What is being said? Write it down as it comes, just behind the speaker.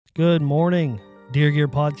Good morning, Dear Gear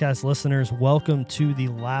Podcast listeners. Welcome to the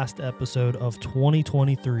last episode of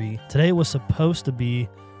 2023. Today was supposed to be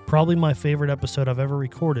probably my favorite episode I've ever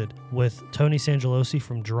recorded with Tony Sangelosi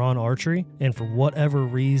from Drawn Archery. And for whatever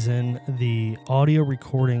reason, the audio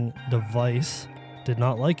recording device did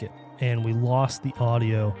not like it. And we lost the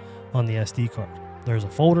audio on the SD card. There's a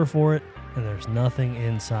folder for it, and there's nothing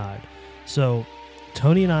inside. So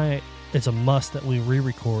Tony and I, it's a must that we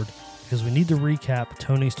re-record because we need to recap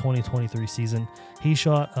Tony's 2023 season. He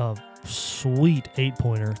shot a sweet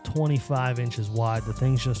 8-pointer, 25 inches wide. The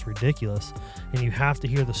thing's just ridiculous, and you have to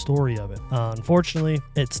hear the story of it. Unfortunately,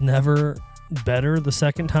 it's never better the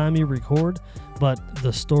second time you record, but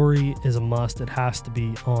the story is a must. It has to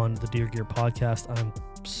be on the Dear Gear podcast. I'm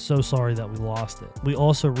so sorry that we lost it. We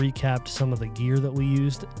also recapped some of the gear that we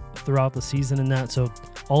used throughout the season in that, so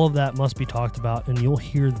all of that must be talked about, and you'll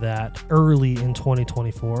hear that early in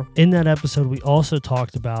 2024. In that episode, we also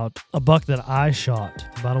talked about a buck that I shot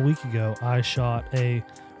about a week ago. I shot a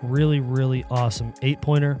really awesome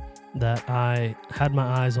 8-pointer that I had my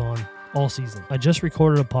eyes on all season. I just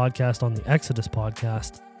recorded a podcast on the Exodus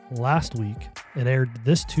podcast last week. It aired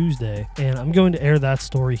this Tuesday, and I'm going to air that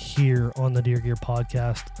story here on the Dear Gear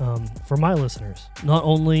podcast for my listeners. Not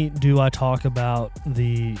only do I talk about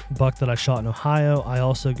the buck that I shot in Ohio, I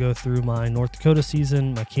also go through my North Dakota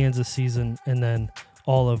season, my Kansas season, and then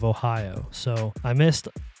all of Ohio. So I missed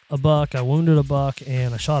a buck, I wounded a buck,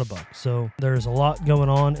 and I shot a buck. So there's a lot going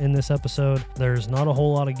on in this episode. There's not a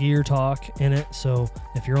whole lot of gear talk in it, so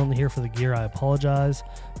if you're only here for the gear, I apologize.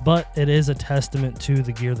 But it is a testament to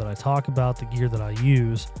the gear that I talk about, the gear that I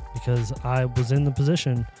use, because I was in the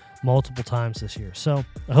position multiple times this year. So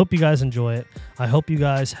I hope you guys enjoy it. I hope you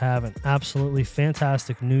guys have an absolutely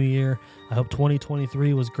fantastic new year. I hope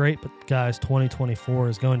 2023 was great, but guys, 2024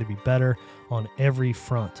 is going to be better on every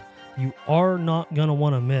front. You are not going to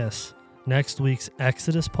want to miss next week's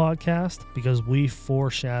Exodus podcast because we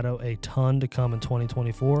foreshadow a ton to come in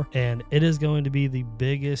 2024, and it is going to be the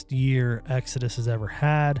biggest year Exodus has ever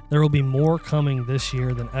had. There will be more coming this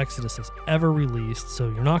year than Exodus has ever released, so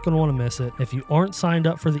you're not going to want to miss it. If you aren't signed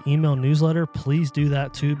up for the email newsletter, please do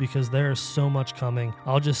that too because there is so much coming.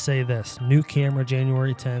 I'll just say this: new camera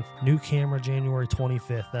January 10th, new camera January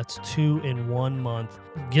 25th. That's 2 in 1 month.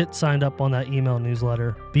 Get signed up on that email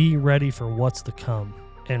newsletter. Be ready for what's to come.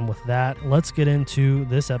 And with that, let's get into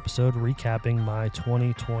this episode recapping my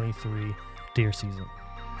 2023 deer season.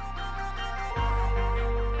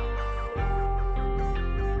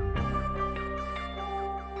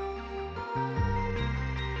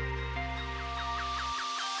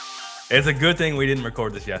 It's a good thing we didn't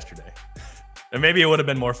record this yesterday. And maybe it would have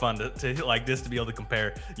been more fun to like this to be able to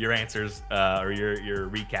compare your answers or your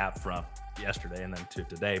recap from yesterday and then to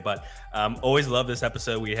today. But always love this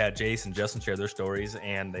episode. We had Jace and Justin share their stories,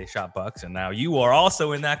 and they shot bucks, and now you are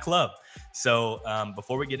also in that club. So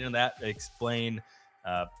before we get into that, explain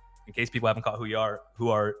in case people haven't caught who you are, who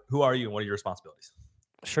are you, and what are your responsibilities?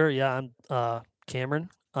 Sure. Yeah, I'm Cameron.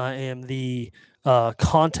 I am the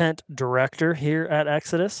content director here at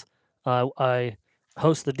Exodus. I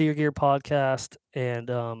host the Deer Gear podcast, and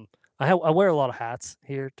I wear a lot of hats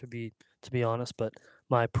here to be honest, but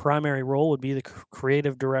my primary role would be the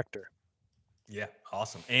creative director. Yeah,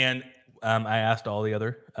 awesome. And I asked all the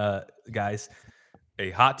other guys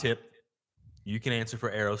a hot tip. You can answer for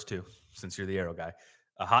arrows too, since you're the arrow guy.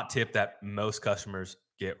 A hot tip that most customers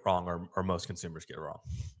get wrong, or most consumers get wrong,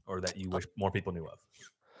 or that you wish more people knew of.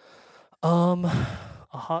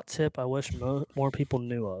 A hot tip I wish more people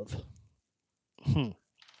knew of.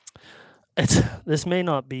 This may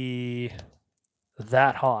not be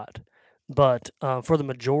that hot, but for the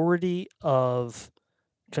majority of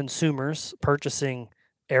consumers purchasing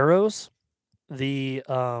arrows, the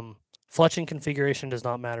fletching configuration does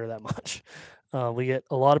not matter that much. We get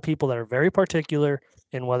a lot of people that are very particular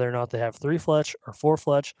in whether or not they have 3 fletch or 4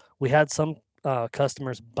 fletch. We had some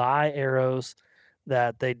customers buy arrows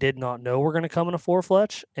that they did not know were going to come in a 4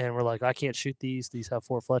 fletch, and we're like, I can't shoot these. These have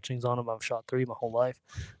 4 fletchings on them. I've shot 3 my whole life.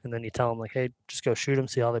 And then you tell them like, hey, just go shoot them,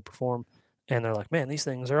 see how they perform. And they're like, man, these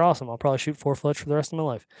things are awesome. I'll probably shoot 4 fletch for the rest of my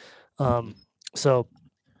life. So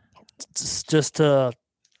just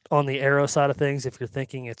on the arrow side of things, if you're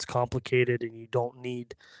thinking it's complicated and you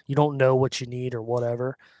don't know what you need or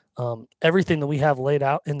whatever, everything that we have laid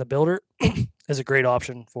out in the builder is a great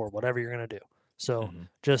option for whatever you're going to do. So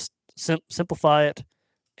just simplify it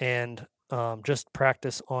and just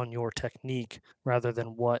practice on your technique rather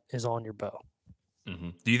than what is on your bow. Mm-hmm.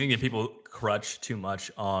 Do you think that people crutch too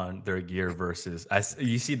much on their gear versus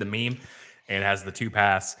you see the meme and it has the 2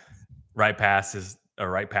 pass, right pass is a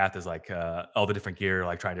right path is like all the different gear,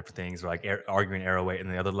 like trying different things, or like arguing arrow weight, and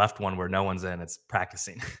the other left one where no one's in, it's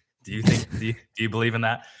practicing. Do you believe in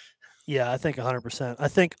that? Yeah, I think 100%. I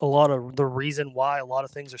think a lot of the reason why a lot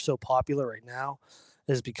of things are so popular right now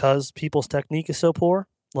is because people's technique is so poor.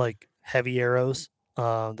 Like heavy arrows,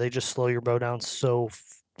 they just slow your bow down so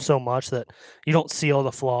much that you don't see all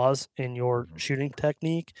the flaws in your Hmm. shooting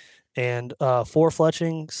technique. And four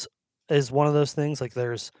fletchings is one of those things. Like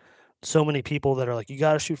there's so many people that are like, you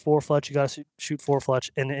got to shoot four fletch, you got to shoot four fletch.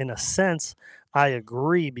 And in a sense, I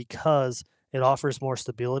agree because it offers more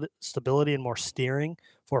stability and more steering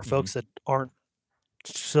for Hmm. folks that aren't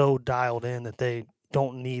so dialed in that they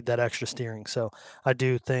don't need that extra steering. So I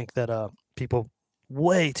do think that people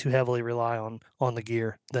way too heavily rely on the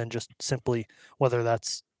gear than just simply whether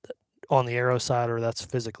that's on the arrow side or that's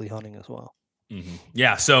physically hunting as well.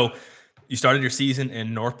 Yeah. So you started your season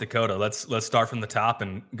in North Dakota. Let's start from the top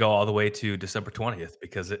and go all the way to December 20th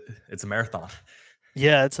because it's a marathon.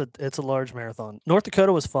 Yeah, it's a large marathon. North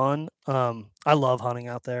Dakota was fun. I love hunting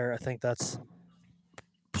out there. I think that's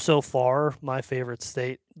so far my favorite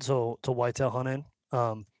state to whitetail hunt in.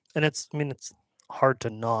 And it's hard to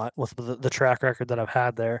not with the track record that I've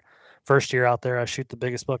had there. First year out there, I shoot the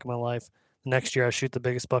biggest buck of my life. The next year, I shoot the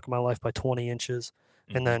biggest buck of my life by 20 inches.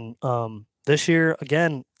 And Hmm. then this year,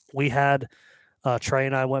 again, we had Trey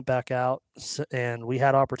and I went back out and we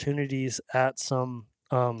had opportunities at some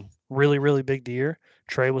really, really big deer.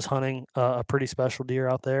 Trey was hunting a pretty special deer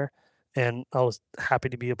out there, and I was happy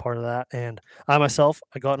to be a part of that. And I myself,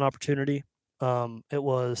 I got an opportunity. It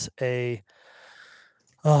was a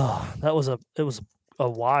it was a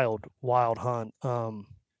wild hunt.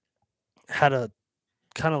 Had a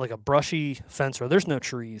kind of like a brushy fence row. There's no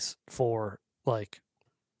trees for like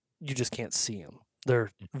you just can't see them.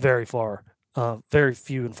 They're very far, very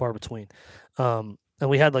few and far between. And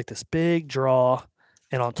we had like this big draw,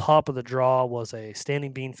 and on top of the draw was a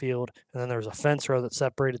standing bean field, and then there was a fence row that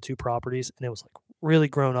separated two properties, and it was like really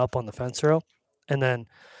grown up on the fence row. And then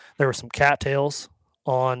there were some cattails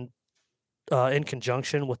on in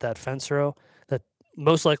conjunction with that fence row that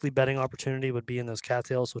most likely bedding opportunity would be in those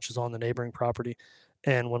cattails, which is on the neighboring property.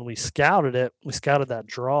 And when we scouted it, we scouted that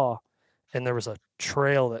draw, and there was a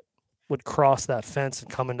trail that would cross that fence and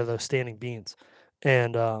come into those standing beans.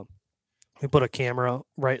 And we put a camera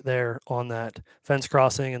right there on that fence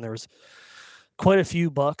crossing, and there was quite a few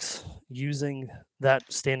bucks using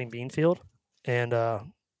that standing bean field. And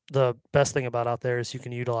the best thing about out there is you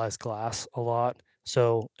can utilize glass a lot.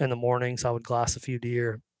 So in the mornings, I would glass a few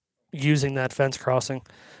deer using that fence crossing,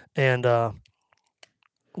 and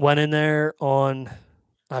went in there on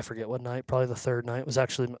I forget what night, probably the third night. It was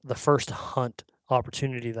actually the first hunt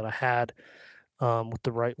opportunity that I had with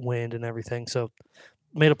the right wind and everything. So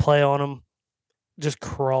made a play on them, just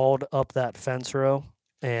crawled up that fence row,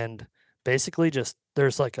 and basically just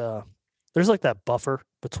there's like that buffer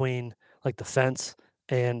between like the fence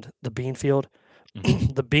and the bean field.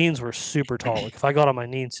 Hmm. The beans were super tall. Like if I got on my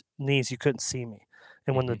knees, you couldn't see me.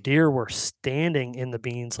 And when the Hmm. deer were standing in the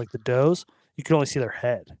beans, like the does, you could only see their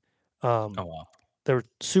head. Oh Um, wow. they were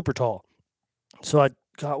super tall. So I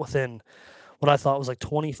got within what I thought was like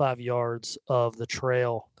 25 yards of the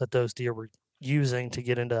trail that those deer were using to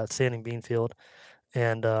get into that standing bean field.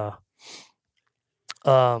 And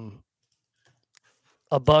um,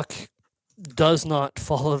 a buck does not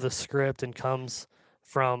follow the script and comes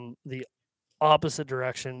from the opposite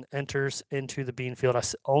direction, enters into the bean field.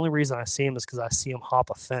 Only reason I see him is because I see him hop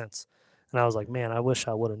a fence, and I was like, man, I wish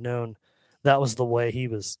I would have known that was the way he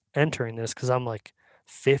was entering this because I'm like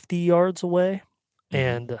 50 yards away, Hmm.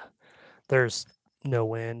 and there's no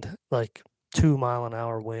wind, like 2 mile an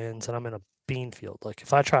hour winds, and I'm in a bean field. Like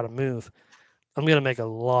if I try to move, I'm gonna make a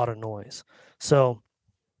lot of noise. So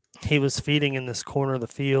he was feeding in this corner of the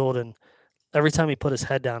field, and every time he put his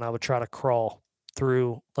head down, I would try to crawl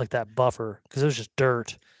through like that buffer because it was just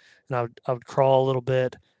dirt, and I would crawl a little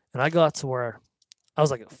bit, and I got to where I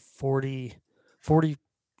was like at 40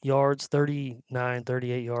 yards, 39,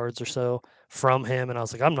 38 yards or so from him, and I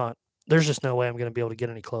was like, I'm not. There's just no way I'm going to be able to get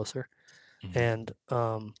any closer. Hmm. And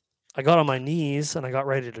I got on my knees and I got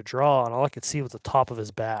ready to draw, and all I could see was the top of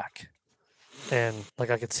his back, and like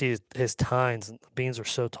I could see his tines, and the beans were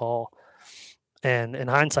so tall. And in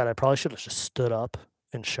hindsight, I probably should have just stood up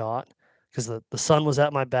and shot because the sun was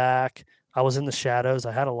at my back. I was in the shadows.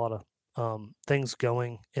 I had a lot of things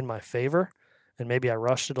going in my favor, and maybe I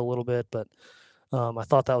rushed it a little bit, but I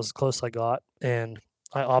thought that was as close as I got, and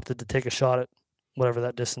I opted to take a shot at whatever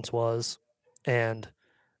that distance was, and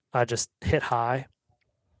I just hit high.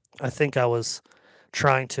 I think I was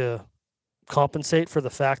trying to compensate for the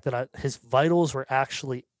fact that his vitals were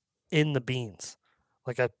actually in the beans.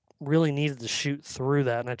 Like I really needed to shoot through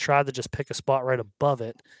that, and I tried to just pick a spot right above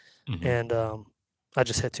it, Hmm. and I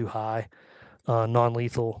just hit too high.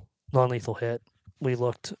 Non-lethal hit. We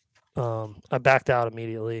looked. I backed out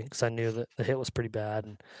immediately because I knew that the hit was pretty bad,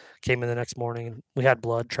 and came in the next morning and we had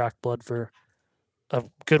blood, tracked blood for a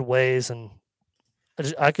good ways, and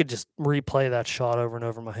I could just replay that shot over and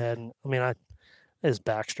over in my head. And I mean, his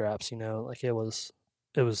back straps, like it was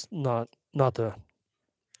not the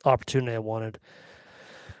opportunity I wanted.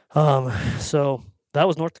 So that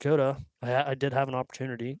was North Dakota. I did have an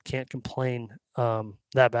opportunity. Can't complain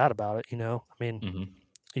that bad about it. I mean,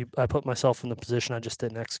 Hmm. I put myself in the position. I just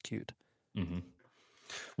didn't execute. Hmm.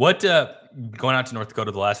 What going out to North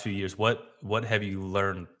Dakota the last few years? What have you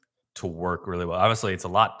learned to work really well? Obviously, it's a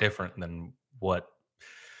lot different than what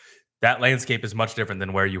that landscape is much different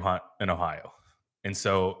than where you hunt in Ohio. And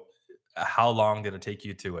so, how long did it take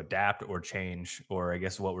you to adapt or change? Or I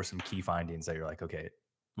guess what were some key findings that you're like, okay,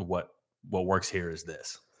 what what works here is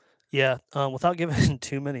this. Yeah, without giving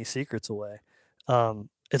too many secrets away,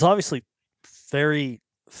 it's obviously very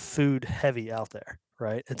food heavy out there,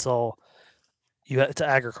 right? It's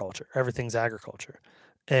agriculture. Everything's agriculture,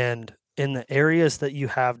 and in the areas that you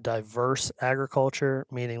have diverse agriculture,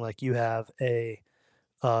 meaning like you have a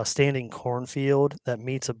standing cornfield that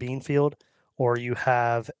meets a bean field, or you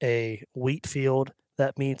have a wheat field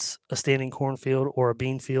that meets a standing cornfield or a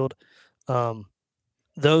bean field. Um,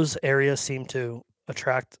 those areas seem to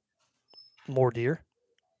attract more deer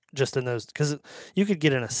just in those because you could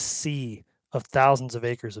get in a sea of thousands of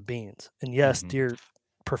acres of beans. And yes, Hmm. deer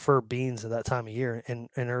prefer beans at that time of year in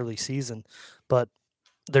early season, but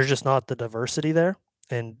there's just not the diversity there.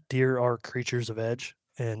 And deer are creatures of edge,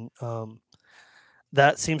 and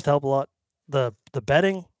that seems to help a lot. The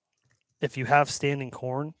bedding, if you have standing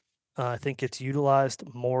corn, I think it's utilized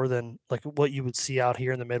more than like what you would see out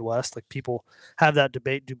here in the Midwest. Like people have that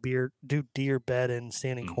debate: do deer bed in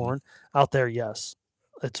standing Hmm. corn? Out there, yes,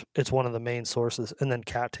 it's one of the main sources, and then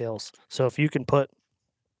cattails. So if you can put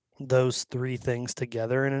those three things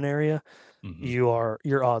together in an area, Hmm.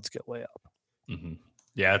 your odds get way up. Hmm.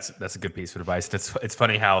 Yeah, that's a good piece of advice. It's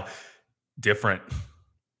funny how different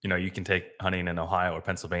you can take hunting in Ohio or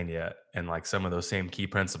Pennsylvania and like some of those same key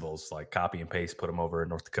principles, like copy and paste, put them over in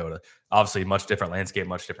North Dakota. Obviously, much different landscape,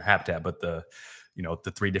 much different habitat, but the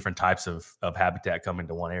three different types of habitat coming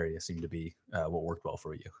to one area seem to be what worked well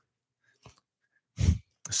for you.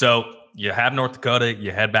 So you have North Dakota,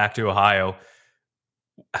 you head back to Ohio.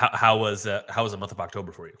 How was the month of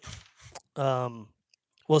October for you? Um,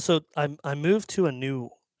 well, so I moved to a new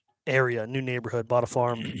area, new neighborhood, bought a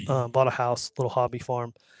farm, bought a house, little hobby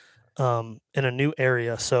farm, in a new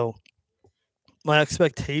area. So my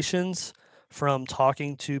expectations from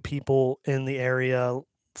talking to people in the area,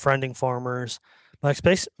 friending farmers,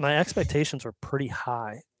 my expectations were pretty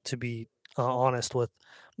high, to be honest with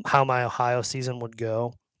how my Ohio season would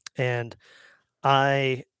go. And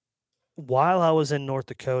I, while I was in North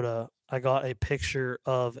Dakota, I got a picture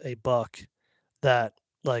of a buck that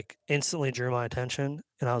like instantly drew my attention,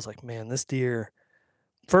 and I was like, man, this deer.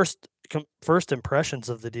 First impressions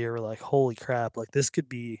of the deer were like, holy crap! Like this could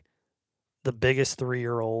be the biggest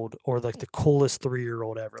 3-year-old or like the coolest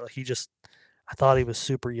 3-year-old ever. Like I thought he was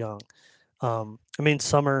super young. I mean,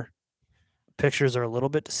 summer pictures are a little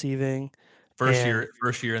bit deceiving, First and year,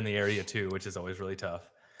 first year in the area too, which is always really tough.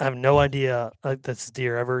 I have no idea that this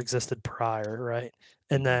deer ever existed prior, right?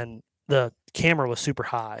 And Hmm. then the camera was super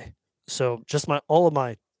high, so just my all of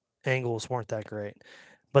my angles weren't that great.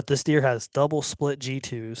 But this deer has double split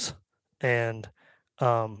G2s and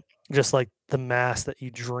um, just like the mass that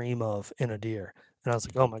you dream of in a deer. And I was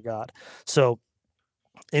like, oh Hmm. my god! So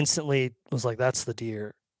instantly was like, that's the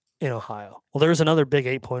deer in Ohio. Well, there's another big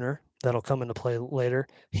 8 pointer that'll come into play later.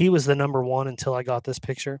 He was the number one until I got this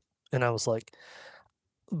picture, and I was like,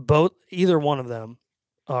 either one of them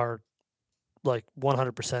are like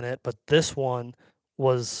 100% it, but this one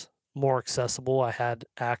was more accessible. I had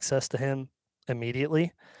access to him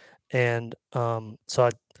immediately, and so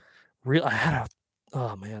I had a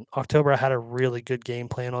oh man, October. I had a really good game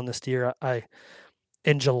plan on this deer. I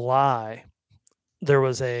In July there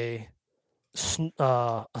was a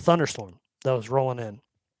thunderstorm that was rolling in,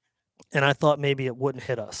 and I thought maybe it wouldn't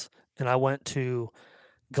hit us. And I went to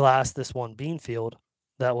glass this one bean field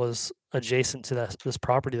that was adjacent to this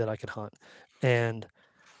property that I could hunt, and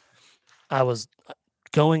I was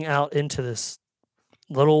going out into this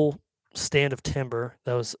little stand of timber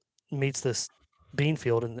that was meets this bean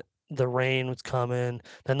field, and the rain was coming,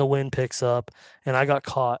 then the wind picks up, and I got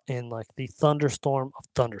caught in like the thunderstorm of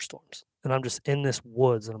thunderstorms. And I'm just in this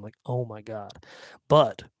woods, and I'm like, oh my god.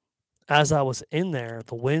 But as I was in there,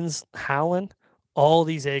 the wind's howling. all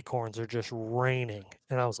these acorns are just raining.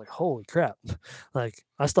 And I was like, holy crap. Like,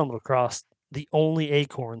 I stumbled across the only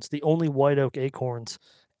acorns, the only white oak acorns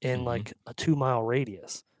in like a 2-mile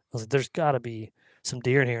radius. I was like, there's got to be some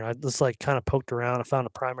deer in here. And I just like kind of poked around. I found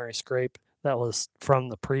a primary scrape that was from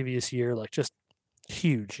the previous year, like just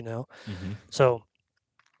huge, you know? Mm-hmm. So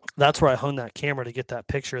that's where I hung that camera to get that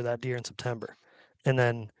picture of that deer in September. And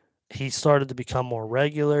then he started to become more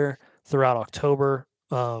regular throughout October.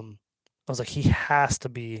 I was like, he has to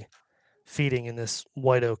be feeding in this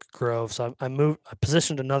white oak grove. So I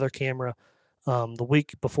positioned another camera the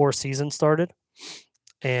week before season started.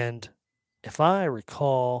 And if I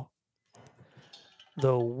recall,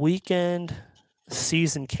 the weekend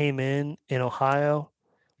season came in Ohio,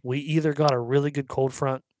 we either got a really good cold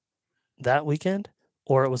front that weekend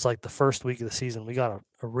or it was like the first week of the season. We got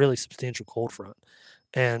a really substantial cold front.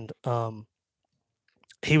 And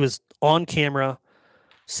he was on camera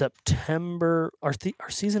September. Our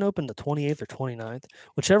season opened the 28th or 29th,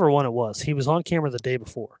 whichever one it was. He was on camera the day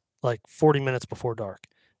before, like 40 minutes before dark.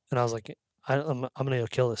 And I was like, I'm going to go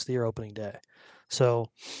kill this deer opening day. So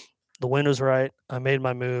the wind was right. I made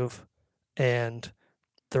my move, and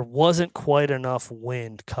there wasn't quite enough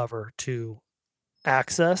wind cover to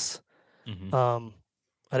access. Mm-hmm.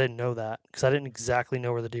 I didn't know that because I didn't exactly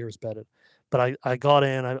know where the deer was bedded. But I got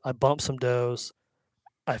in, I bumped some does.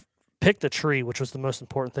 I picked a tree, which was the most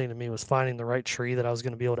important thing to me, was finding the right tree that I was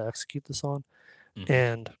going to be able to execute this on. Mm-hmm.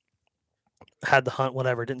 And had the hunt,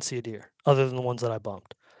 whatever, didn't see a deer other than the ones that I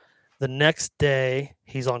bumped. The next day,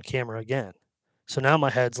 he's on camera again. So now my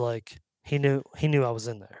head's like, he knew I was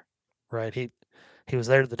in there, right? He was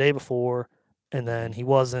there the day before, and then he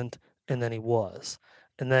wasn't, and then he was.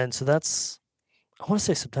 And then so that's, I want to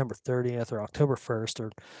say September 30th or October 1st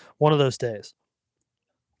or one of those days.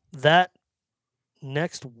 That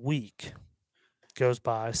next week goes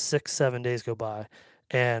by, 6, 7 days go by,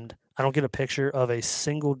 and I don't get a picture of a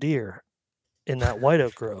single deer in that white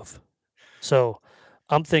oak grove. So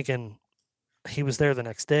I'm thinking he was there the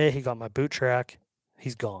next day. He got my boot track.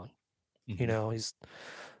 He's gone. Mm-hmm. You know,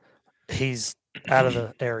 he's out of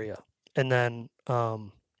the area. And then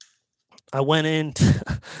I went in.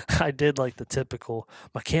 I did like the typical.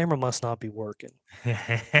 My camera must not be working.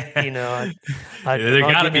 You know, I'm There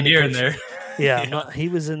not gotta getting be any deer in pictures. there. Yeah, I'm not. He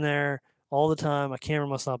was in there all the time. My camera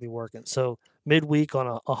must not be working. So midweek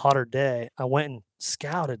on a hotter day, I went and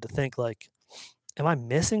scouted to think like, am I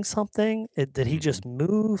missing something? Did he Mm-hmm. just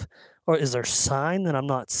move, or is there sign that I'm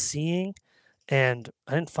not seeing? And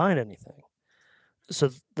I didn't find anything.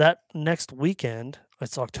 So that next weekend,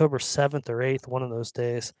 it's October 7th or 8th, one of those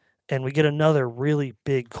days, and we get another really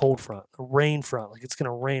big cold front, a rain front. Like it's going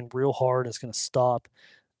to rain real hard. It's going to stop.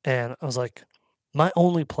 And I was like, my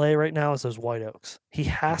only play right now is those white oaks. He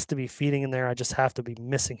has to be feeding in there. I just have to be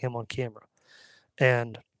missing him on camera.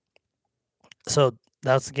 And so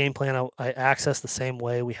that's the game plan. I accessed the same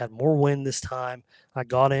way. We had more wind this time. I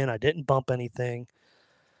got in. I didn't bump anything.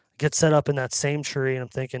 Get set up in that same tree, and I'm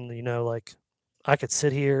thinking, like I could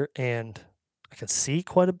sit here and I can see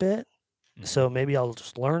quite a bit. Mm-hmm. So maybe I'll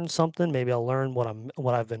just learn something. Maybe I'll learn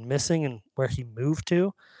what I've been missing and where he moved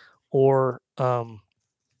to, or I'm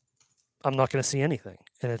not going to see anything,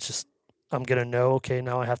 and it's just I'm going to know. Okay,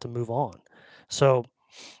 now I have to move on. So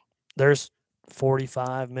there's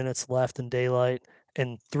 45 minutes left in daylight,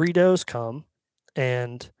 and 3 does come,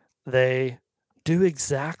 and they do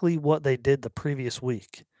exactly what they did the previous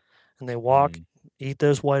week, and they walk, Mm-hmm. eat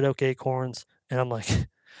those white oak acorns, and I'm like,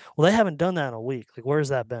 well, they haven't done that in a week. Like, where's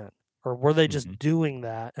that been? Or were they Mm-hmm. just doing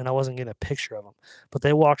that and I wasn't getting a picture of them? But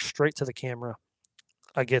they walked straight to the camera.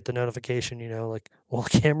 I get the notification, like, well,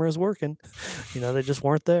 the camera is working. They just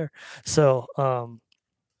weren't there. So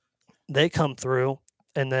they come through,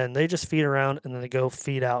 and then they just feed around, and then they go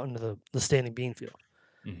feed out into the standing bean field.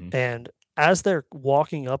 Mm-hmm. And as they're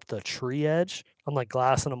walking up the tree edge, I'm like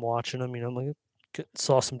glassing them, watching them. I'm like,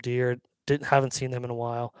 saw some deer, haven't seen them in a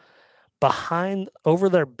while. Behind, over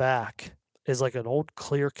their back, is like an old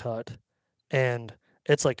clear cut, and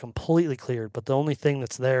it's like completely cleared. But the only thing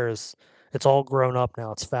that's there is it's all grown up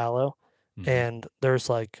now. It's fallow, Mm-hmm. and there's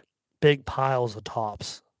like big piles of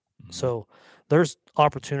tops. Mm-hmm. So there's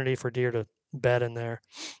opportunity for deer to bed in there.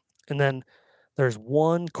 And then there's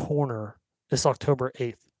one corner, this October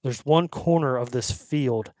 8th, there's one corner of this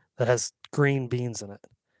field that has green beans in it.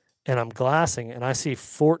 And I'm glassing, and I see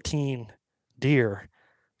 14 deer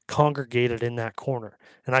congregated in that corner.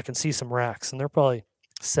 And I can see some racks, and they're probably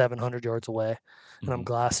 700 yards away. And I'm Mm-hmm.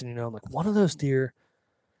 glassing, I'm like, one of those deer,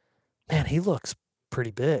 man, he looks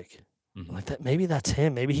pretty big. Mm-hmm. Like that, maybe that's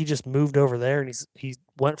him. Maybe he just moved over there, and he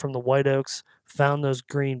went from the white oaks, found those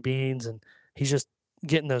green beans, and he's just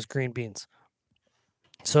getting those green beans.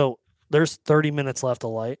 So there's 30 minutes left of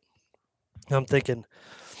light. And I'm thinking,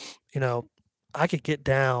 I could get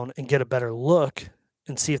down and get a better look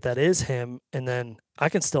and see if that is him. And then I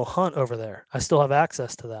can still hunt over there. I still have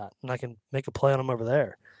access to that and I can make a play on him over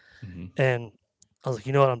there. Mm-hmm. And I was like,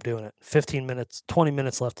 you know what? I'm doing it. 15 minutes, 20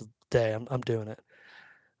 minutes left of the day. I'm doing it.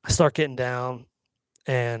 I start getting down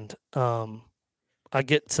and I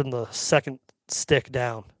get to the second stick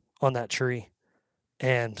down on that tree.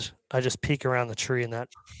 And I just peek around the tree, and that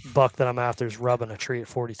buck that I'm after is rubbing a tree at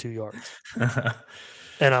 42 yards.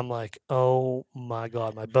 And I'm like, oh my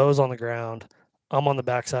God, my bow's on the ground. I'm on the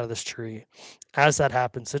backside of this tree. As that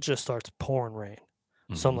happens, it just starts pouring rain.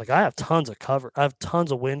 So I'm like, I have tons of cover. I have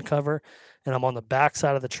tons of wind cover, and I'm on the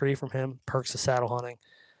backside of the tree from him, perks of saddle hunting.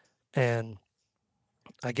 And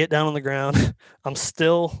I get down on the ground. I'm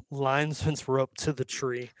still linesman's rope to the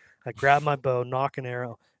tree. I grab my bow, nock an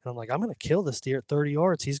arrow, and I'm like, I'm going to kill this deer at 30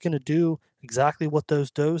 yards. He's going to do exactly what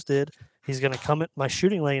those does did. He's going to come at my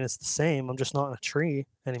shooting lane. It's the same. I'm just not in a tree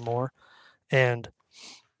anymore. And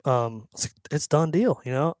it's done deal.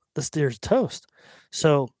 This deer's toast.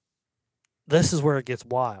 So this is where it gets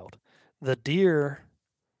wild. The deer,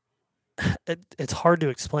 it's hard to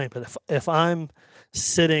explain, but if I'm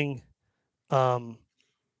sitting, I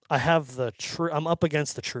have the tree. I'm up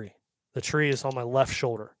against the tree. The tree is on my left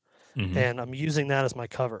shoulder, and I'm using that as my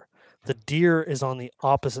cover. The deer is on the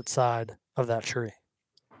opposite side of that tree.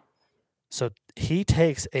 So he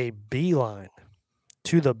takes a beeline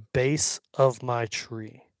to the base of my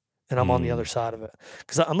tree, and I'm on the other side of it.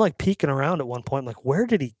 Because I'm like peeking around at one point. I'm like, where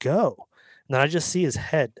did he go? And then I just see his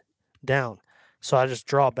head down. So I just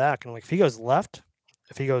draw back, and I'm like, if he goes left,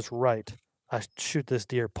 if he goes right, I shoot this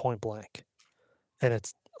deer point blank. And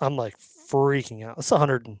I'm like freaking out. It's a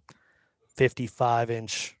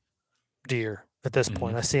 155-inch deer at this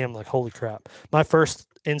point. I see him like, holy crap. My first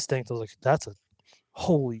instinct was like, that's a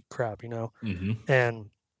holy crap, And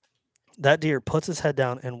that deer puts his head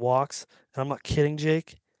down and walks, and I'm not kidding,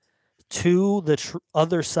 Jake, to the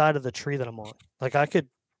other side of the tree that I'm on. Like I could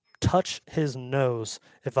touch his nose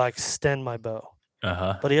if I extend my bow.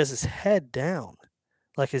 But he has his head down.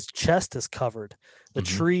 Like his chest is covered. The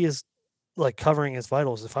tree is like covering his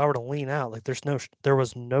vitals. If I were to lean out, like there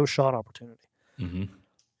was no shot opportunity.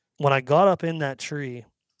 When I got up in that tree,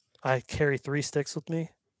 I carry 3 sticks with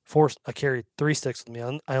me. I carried 3 sticks with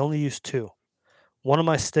me. I only used 2. One of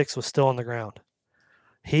my sticks was still on the ground.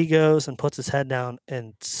 He goes and puts his head down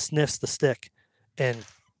and sniffs the stick and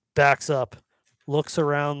backs up, looks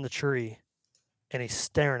around the tree, and he's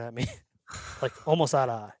staring at me like almost eye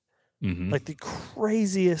to eye. Like the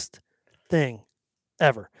craziest thing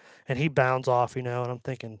ever. And he bounds off, and I'm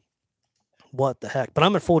thinking, what the heck? But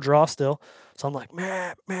I'm in full draw still. So I'm like,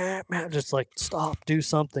 man, just like stop, do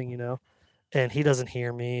something, And he doesn't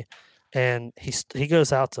hear me. And he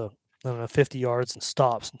goes out to, I don't know, 50 yards and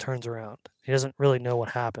stops and turns around. He doesn't really know what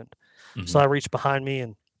happened. So I reach behind me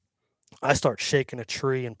and I start shaking a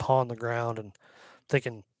tree and pawing the ground and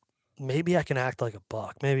thinking, maybe I can act like a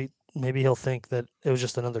buck. Maybe he'll think that it was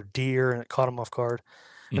just another deer and it caught him off guard.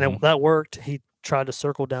 And that worked. He tried to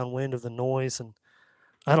circle downwind of the noise, and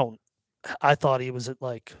I thought he was at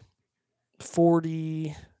like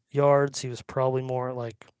 40 yards. He was probably more at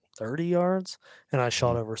like 30 yards, and I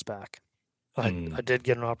shot over his back. I did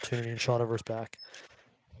get an opportunity and shot over his back.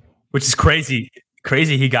 Which is crazy.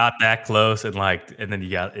 Crazy he got that close and then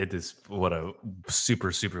you got it is what a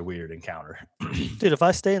super, super weird encounter. Dude, if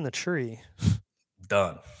I stay in the tree,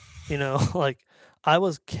 done. Like I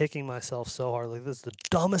was kicking myself so hard. Like this is the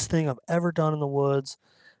dumbest thing I've ever done in the woods.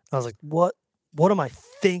 I was like, what am I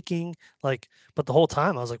thinking? Like, but the whole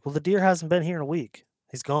time I was like, well, the deer hasn't been here in a week.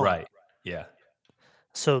 He's gone. Right. Yeah.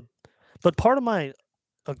 So, but part of my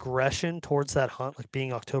aggression towards that hunt, like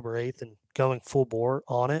being October 8th and going full bore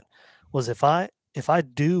on it, was if I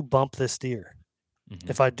do bump this deer,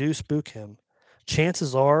 if I do spook him,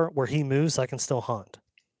 chances are where he moves, I can still hunt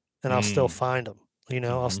and I'll still find him.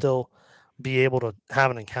 I'll still be able to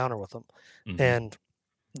have an encounter with him. And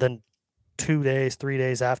then 2 days, 3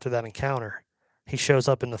 days after that encounter, he shows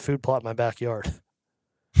up in the food plot in my backyard.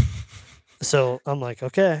 So I'm like,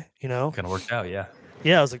 okay, kind of worked out. Yeah.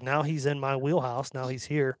 Yeah. I was like, now he's in my wheelhouse. Now he's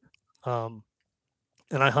here. And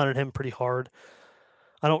I hunted him pretty hard.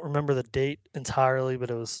 I don't remember the date entirely, but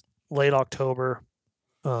it was late October.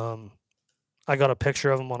 I got a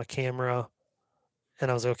picture of him on a camera and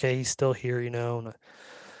I was like, okay, he's still here, and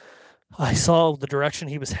I saw the direction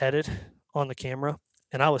he was headed on the camera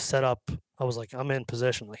and I was set up. I was like, I'm in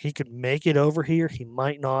position. Like he could make it over here. He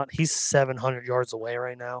might not. He's 700 yards away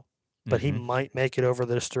right now, but he might make it over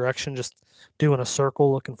this direction, just doing a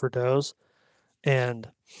circle looking for does. And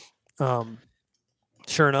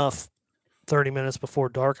Sure enough, 30 minutes before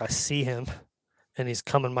dark, I see him and he's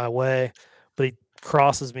coming my way, but he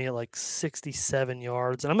crosses me at like 67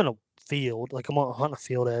 yards, and I'm in a field, like I'm on a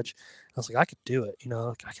field edge. I was like, I could do it,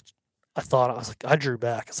 like I was like, I drew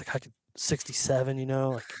back. I was like, I could 67,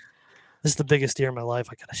 like this is the biggest deer in my life.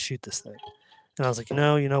 I gotta shoot this thing. And I was like,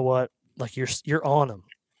 no, you know what? Like you're on him.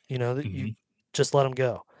 You Mhm. just let him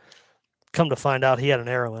go. Come to find out, he had an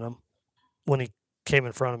arrow in him when he came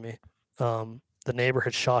in front of me. The neighbor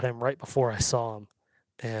had shot him right before I saw him,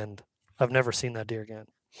 and I've never seen that deer again.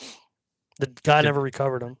 The guy Did never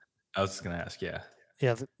recovered him. I was just gonna ask, yeah.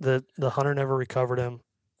 Yeah, the hunter never recovered him.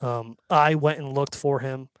 I went and looked for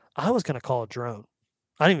him. I was gonna call a drone.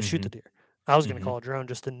 I didn't even shoot the Mhm. deer. I was gonna Mhm. call a drone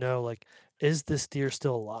just to know, like, is this deer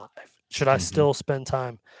still alive? Should I Mhm. still spend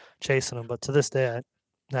time chasing him? But to this day, I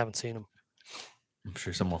haven't seen him. I'm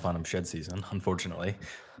sure someone will find him shed season, unfortunately,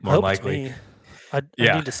 I more than hope it's likely. me. I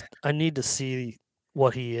Yeah, need to I need to see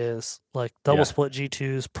what he is. Like double yeah, split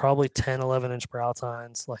G2s, probably 10, 11-inch brow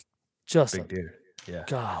tines. Like just a big deer. Yeah.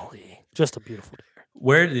 golly, just a beautiful deer.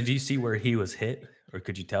 Where did you see where he was hit, or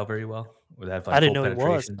could you tell very well? Would that have, I like, didn't full know he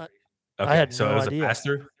was. penetration? I Okay, had so it no was a idea.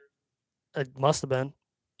 pass-through? It must have been.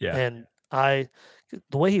 Yeah. And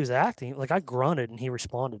the way he was acting, like I grunted and he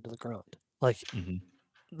responded to the grunt. Like Mhm.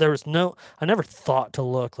 there was I never thought to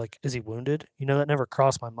look like, is he wounded? That never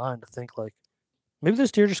crossed my mind to think like, maybe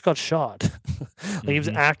this deer just got shot. Like he was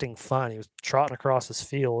Mhm. acting fine. He was trotting across his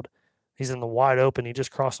field. He's in the wide open. He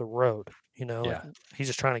just crossed the road, like Yeah. he's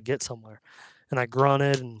just trying to get somewhere. And I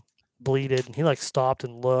grunted and bleated and he like stopped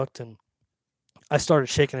and looked and I started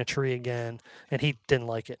shaking a tree again and he didn't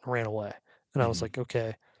like it and ran away. And I was Mhm. like,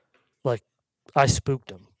 okay, like I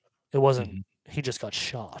spooked him. It wasn't Mhm. he just got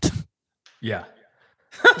shot. Yeah.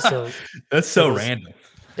 So That's it so was random.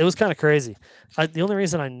 it was kind of crazy. The only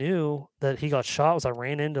reason I knew that he got shot was I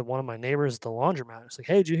ran into one of my neighbors at the laundromat. It's like,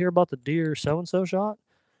 "Hey, did you hear about the deer so and so shot?"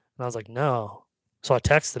 And I was like, "No." So I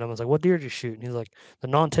texted him. I was like, "What deer did you shoot?" And he's like, "The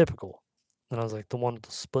non-typical." And I was like, "The one with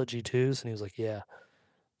the split G2s?" And he was like, "Yeah."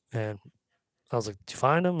 And I was like, "Did you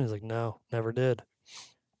find him?" He's like, "No, never did."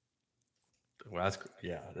 Well,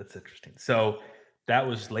 yeah, that's interesting. So that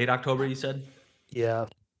was late October, you said? Yeah,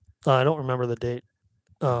 I don't remember the date,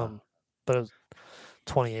 Uh-huh. but it was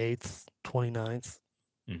 28th, 29th,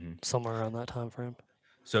 Mhm. somewhere around that time frame.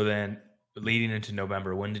 So then leading into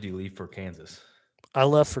November, when did you leave for Kansas? I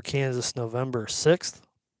left for Kansas November 6th.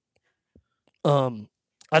 Um,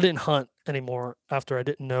 I didn't hunt anymore after I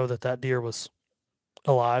didn't know that that deer was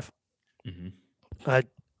alive. Mhm. I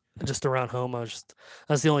just around home,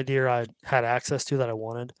 that's the only deer I had access to that I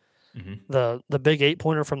wanted. Mhm. The big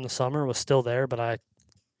 8-pointer from the summer was still there, but I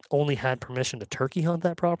only had permission to turkey hunt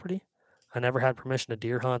that property. I never had permission to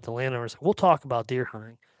deer hunt. The landowner was like, "We'll talk about deer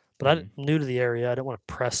hunting," but Mhm. new to the area. I didn't want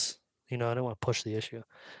to press. I didn't want to push the issue.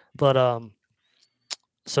 But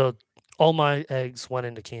so all my eggs went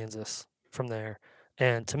into Kansas from there,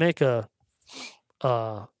 and to make a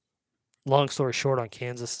uh, long story short on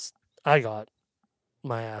Kansas, I got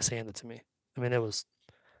my ass handed to me. I mean, it was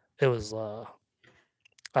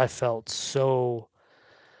I felt so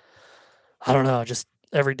I don't know, just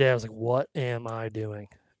every day I was like, what am I doing?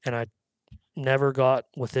 And I never got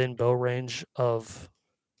within bow range of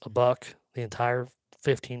a buck the entire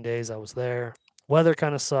 15 days I was there. Weather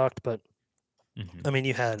kind of sucked, but Mhm. I mean,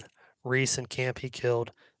 you had Reese in camp, he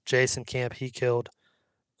killed, Jason camp, he killed,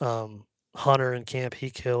 um, Hunter in camp, he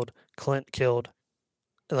killed, Clint killed.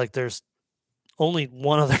 Like, there's only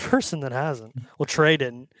one other person that hasn't. Well, Trey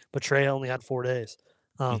didn't, but Trey only had 4 days.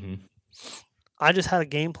 Um, Mhm. I just had a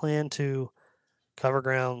game plan to cover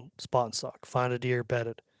ground, spot and stock, find a deer, bed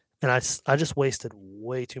it, and I just wasted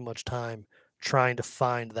way too much time trying to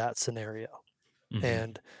find that scenario. Mhm.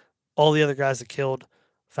 And all the other guys that killed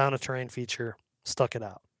found a terrain feature, stuck it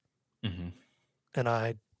out, Mhm. and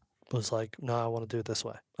I was like, no, I want to do it this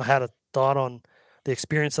way. I had a thought on the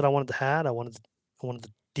experience that I wanted to have. I wanted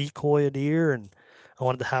to decoy a deer, and I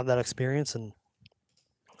wanted to have that experience, and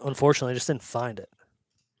unfortunately, I just didn't find it.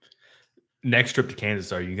 Next trip to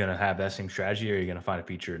Kansas, are you gonna have that same strategy, or are you gonna find a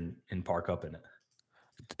feature and park up in it?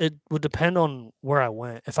 It would depend on where I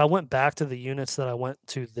went. If I went back to the units that I went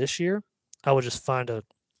to this year, I would just find a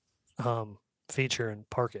um, feature and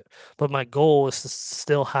park it. But my goal is to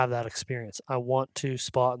still have that experience. I want to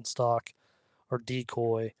spot and stalk or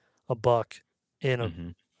decoy a buck in a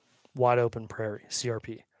Mhm. wide open prairie,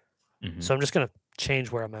 CRP. So Mhm. I'm just going to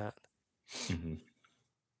change where I'm at. Mhm.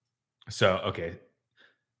 So, okay,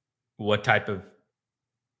 what type of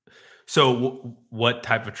what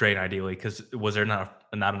type of terrain ideally? Because was there not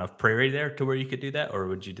enough prairie there to where you could do that, or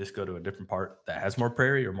would you just go to a different part that has more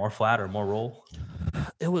prairie, or more flat, or more roll?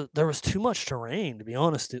 there was too much terrain, to be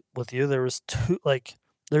honest with you. There was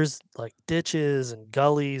there's like ditches and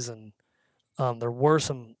gullies, and there were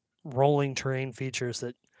some rolling terrain features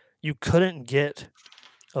that you couldn't get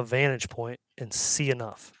a vantage point and see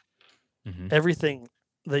enough. Hmm. Everything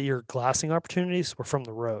that your glassing opportunities were from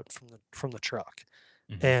the road, from the truck,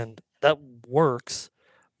 Hmm. and that works,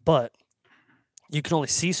 but you can only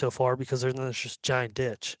see so far because there's just giant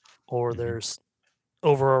ditch, or Hmm. there's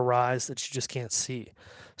over a rise that you just can't see.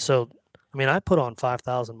 So, I mean, I put on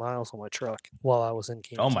 5,000 miles on my truck while I was in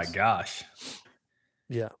Oh my Kansas. gosh.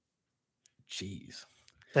 Yeah, Jeez.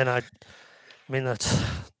 and I mean that's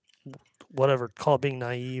whatever, call it being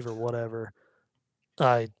naive or whatever.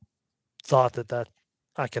 I thought that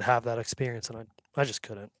I could have that experience, and I just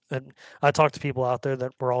couldn't. And I talked to people out there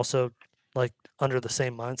that were also like under the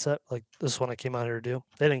same mindset. Like, this is what I came out here to do.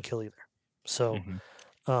 They didn't kill either. So,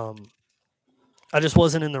 Hmm. um, I just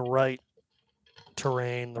wasn't in the right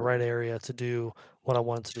terrain, the right area to do what I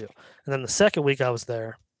wanted to do. And then the second week I was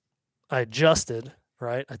there, I adjusted,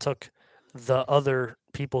 right? I took the other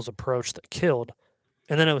people's approach that killed,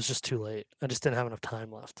 and then it was just too late. I just didn't have enough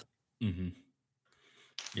time left. Hmm.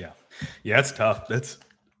 Yeah. Yeah, it's tough. That's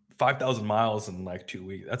 5,000 miles in like 2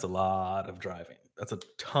 weeks. That's a lot of driving. That's a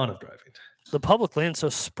ton of driving. The public land's so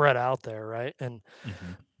spread out there, right? And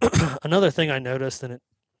Hmm. another thing I noticed, and it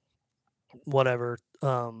whatever,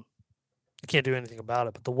 I can't do anything about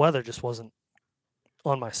it, but the weather just wasn't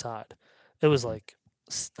on my side. It was Hmm. like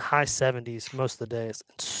high 70s most of the days,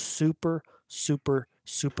 and super, super,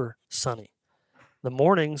 super sunny. The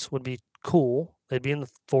mornings would be cool. They'd be in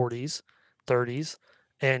the 40s, 30s,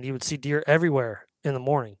 and you would see deer everywhere in the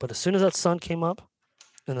morning. But as soon as that sun came up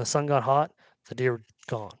and the sun got hot, the deer were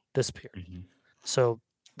gone, disappeared. Hmm. So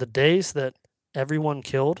the days that everyone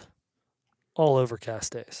killed, all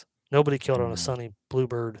overcast days. Nobody killed on a Hmm. sunny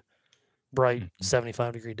bluebird, bright Hmm.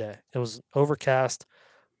 75-degree day. It was overcast.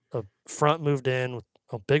 A front moved in with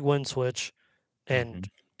a big wind switch, Hmm.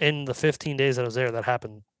 and in the 15 days that I was there, that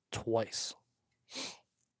happened twice.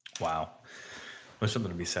 Wow. There's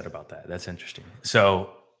something to be said about that. That's interesting.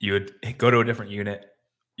 So you would go to a different unit.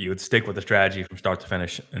 You would stick with the strategy from start to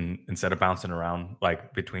finish, and instead of bouncing around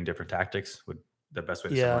like between different tactics, would the best way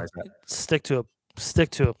to Yeah, summarize that? stick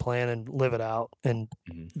to a plan and live it out, and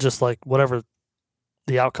Hmm. just like whatever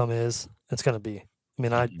the outcome is, it's going to be. I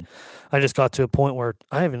mean, Hmm. I just got to a point where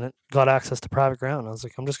I even got access to private ground. I was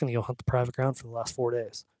like, I'm just going to go hunt the private ground for the last 4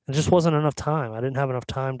 days. It just wasn't enough time. I didn't have enough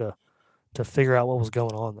time to figure out what was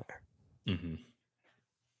going on there. Hmm.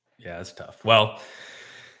 Yeah, it's tough. Well,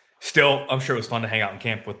 still, I'm sure it was fun to hang out in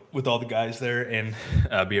camp with all the guys there and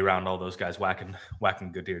be around all those guys whacking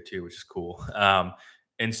good deer too, which is cool.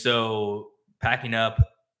 And so packing up,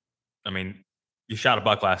 I mean, you shot a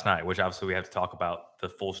buck last night, which obviously we have to talk about the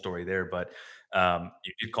full story there. But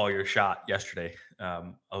you did call your shot yesterday. I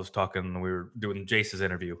was talking, we were doing Jace's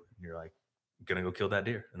interview, and you're like, "Gonna go kill that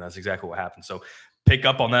deer," and that's exactly what happened. So pick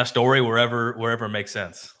up on that story wherever it makes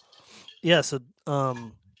sense. Yeah. So,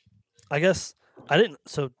 I guess I didn't.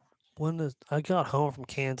 So I got home from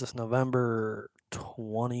Kansas November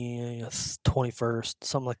 20th, 21st,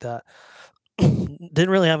 something like that. Didn't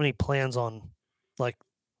really have any plans on, like, I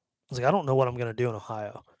was like, I don't know what I'm going to do in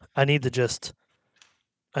Ohio. I need to just,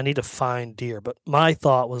 I need to find deer. But my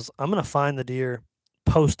thought was, I'm going to find the deer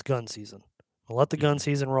post gun season. I'll let the gun Hmm.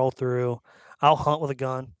 season roll through. I'll hunt with a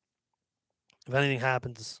gun. If anything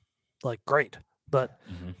happens, like, great. But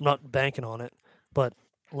Hmm. I'm not banking on it. But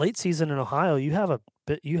late season in Ohio, you have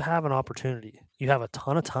an opportunity. You have a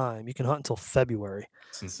ton of time. You can hunt until February.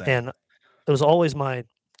 It's insane. And it was always my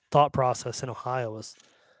thought process in Ohio was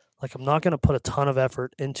like, I'm not going to put a ton of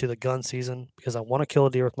effort into the gun season because I want to kill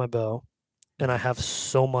a deer with my bow, and I Hmm. have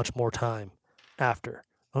so much more time after.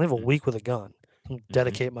 I only have a week with a gun. I'm Hmm.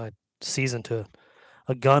 dedicate my season to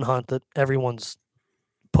a gun hunt that everyone's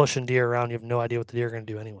pushing deer around. You have no idea what the deer are going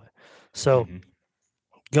to do anyway. So Hmm.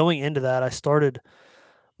 going into that, I started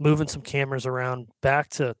moving some cameras around back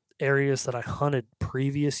to areas that I hunted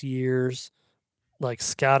previous years, like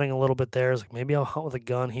scouting a little bit there. It's like, maybe I'll hunt with a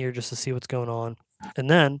gun here just to see what's going on. And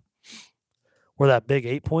then where that big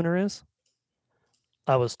 8-pointer is,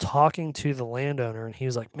 I was talking to the landowner, and he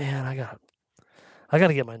was like, "Man, I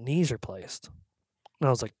gotta get my knees replaced." And I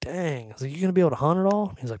was like, "Dang." I was like, "You gonna be able to hunt at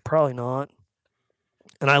all?" He's like, "Probably not."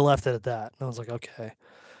 And I left it at that. And I was like, "Okay."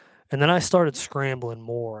 And then I started scrambling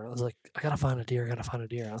more. And I was like, "I gotta find a deer. I gotta find a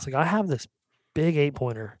deer." And I was like, "I have this big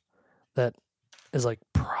 8-pointer that is like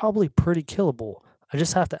probably pretty killable. I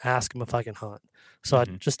just have to ask him if I can hunt." So I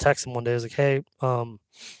Hmm. just texted him one day. I was like, "Hey,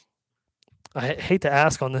 I hate to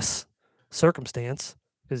ask on this circumstance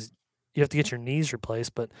because you have to get your knees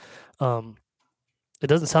replaced, but um, it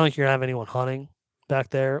doesn't sound like you're gonna have anyone hunting back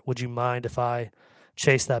there. Would you mind if I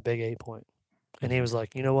chase that big 8-point? And he was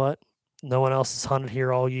like, you know what? No one else has hunted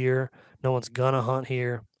here all year. No one's gonna hunt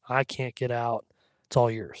here. I can't get out. It's all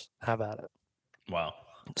yours. Have at it. Wow.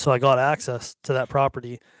 So I got access to that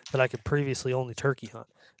property that I could previously only turkey hunt.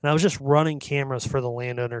 And I was just running cameras for the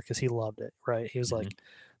landowner because he loved it, right? He was like,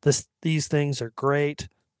 these things are great.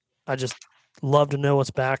 I just love to know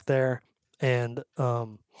what's back there. And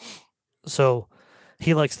so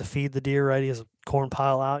he likes to feed the deer, right? He has a corn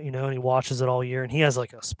pile out, and he watches it all year. And he has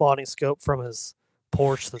like a spotting scope from his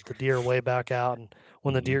porch that the deer are way back out. And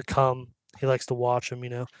when the deer come, he likes to watch them,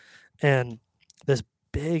 And this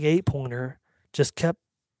big 8-pointer just kept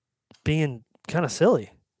being kind of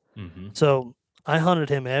silly. So I hunted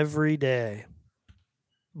him every day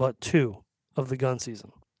but 2 of the gun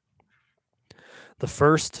season. The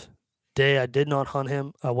first day I did not hunt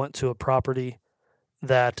him, I went to a property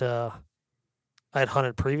that I had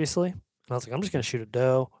hunted previously. And I was like, I'm just going to shoot a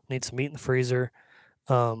doe, need some meat in the freezer.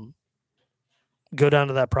 Go down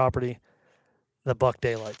to that property, the buck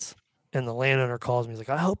daylights. And the landowner calls me. He's like,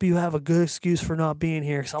 I hope you have a good excuse for not being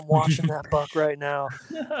here because I'm watching that buck right now.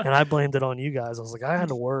 And I blamed it on you guys. I was like, I had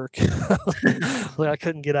to work. Like, I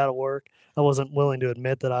couldn't get out of work. I wasn't willing to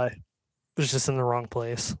admit that I was just in the wrong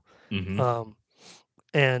place.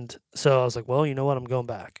 And so I was like, well, you know what? I'm going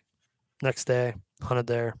back. Next day, hunted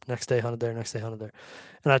there. Next day, hunted there. Next day, hunted there.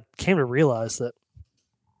 And I came to realize that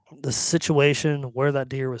the situation where that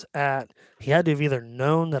deer was at, he had to have either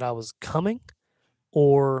known that I was coming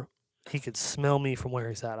or he could smell me from where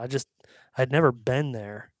he's at. I'd never been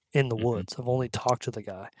there in the woods. I've only talked to the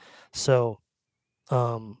guy. So,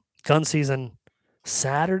 gun season,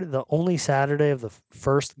 Saturday, the only Saturday of the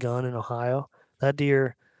first gun in Ohio, that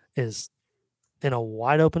deer is in a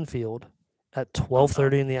wide open field at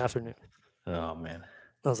 12:30 in the afternoon. Oh, man.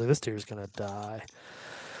 I was like, this deer's going to die.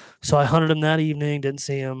 So I hunted him that evening, didn't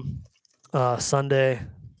see him. Sunday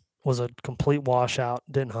was a complete washout,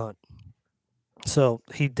 didn't hunt. So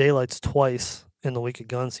he daylights twice in the week of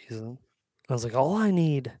gun season. I was like, all I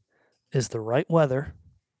need is the right weather,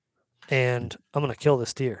 and I'm going to kill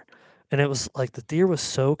this deer. And it was like the deer was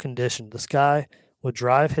so conditioned. This guy would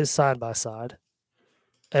drive his side-by-side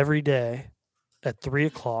every day at 3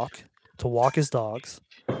 o'clock to walk his dogs.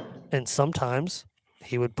 And sometimes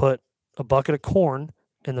he would put a bucket of corn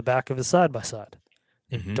in the back of his side-by-side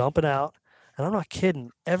and dump it out. And I'm not kidding.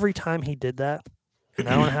 Every time he did that, an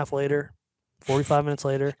hour and a half later, 45 minutes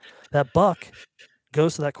later, that buck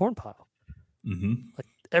goes to that corn pile. Like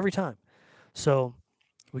every time. So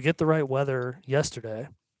we get the right weather yesterday.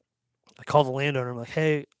 I call the landowner. I'm like,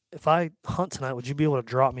 hey, if I hunt tonight, would you be able to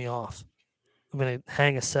drop me off? I'm going to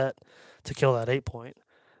hang a set to kill that 8-point.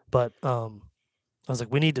 But I was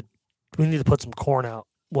like, we need to put some corn out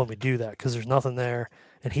when we do that because there's nothing there.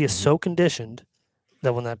 And he is so conditioned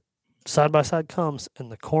that when that side-by-side comes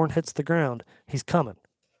and the corn hits the ground, he's coming.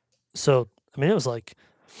 So, I mean, it was like,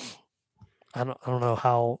 I don't know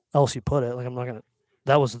how else you put it. Like,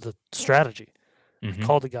 that was the strategy. I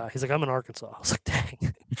called the guy. He's like, I'm in Arkansas. I was like,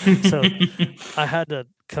 dang. So I had to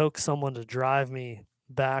coax someone to drive me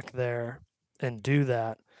back there and do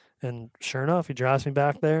that. And sure enough, he drives me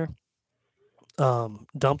back there,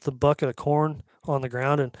 dump the bucket of corn on the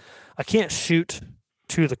ground. And I can't shoot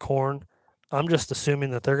to the corn. I'm just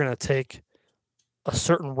assuming that they're going to take a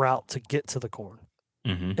certain route to get to the corn.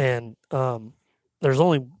 And there's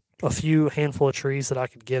only a few handful of trees that I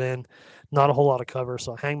could get in, not a whole lot of cover.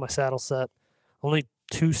 So I hang my saddle set, only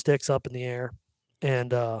 2 sticks up in the air.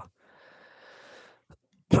 And it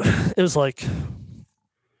was like,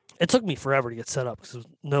 it took me forever to get set up because there's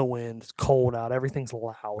no wind, it's cold out, everything's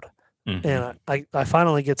loud. And I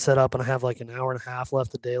finally get set up and I have like an hour and a half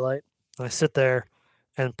left of daylight. And I sit there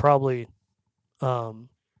and probably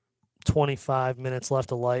 25 minutes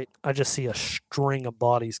left of light. I just see a string of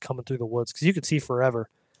bodies coming through the woods because you could see forever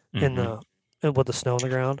with the snow on the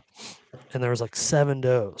ground. And there was like 7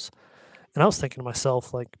 does. And I was thinking to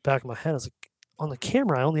myself, like back in my head, I was like, on the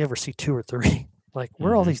camera, I only ever see 2 or 3. Like,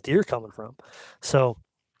 where are all these deer coming from? So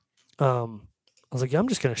I was like, yeah, I'm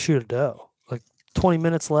just going to shoot a doe. Like 20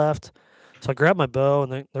 minutes left. So I grab my bow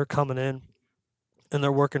and they're coming in and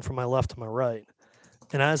they're working from my left to my right.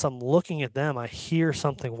 And as I'm looking at them, I hear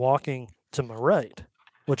something walking to my right,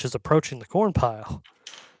 which is approaching the corn pile.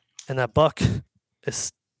 And that buck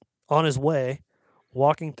is on his way,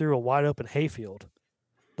 walking through a wide open hayfield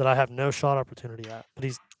that I have no shot opportunity at, but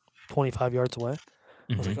he's 25 yards away.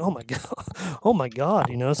 I was like, oh my God. Oh my God.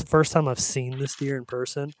 It's the first time I've seen this deer in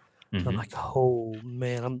person. I'm like, oh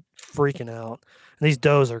man, I'm freaking out. And these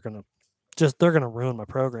does are they're going to ruin my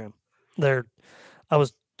program. I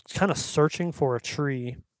was kind of searching for a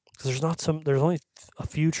tree because there's only a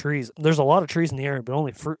few trees. There's a lot of trees in the area, but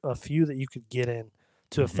only a few that you could get in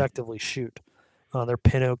to effectively shoot. They're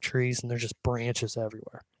pin oak trees, and there's just branches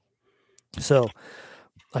everywhere. So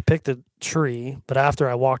I picked a tree, but after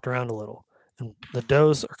I walked around a little, and the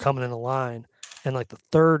does are coming in a line, and like the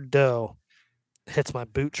third doe hits my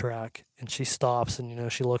boot track, and she stops,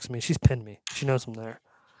 and she looks at me. She's pinned me. She knows I'm there,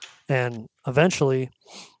 and eventually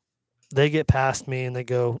they get past me and they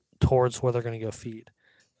go towards where they're going to go feed,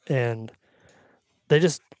 and they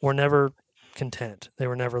just were never content. They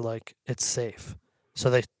were never like it's safe, so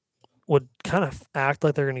they would kind of act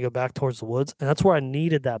like they're going to go back towards the woods, and that's where I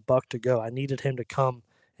needed that buck to go. I needed him to come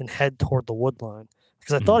and head toward the wood line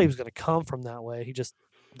because I thought he was going to come from that way. He just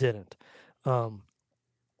didn't.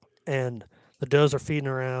 And the does are feeding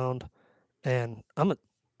around, and I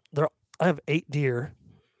have 8 deer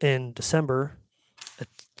in December at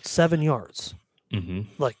 7 yards.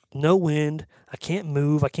 Like no wind. I can't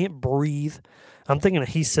move. I can't breathe. I'm thinking of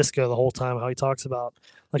Heath Cisco the whole time, how he talks about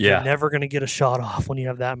like you're never going to get a shot off when you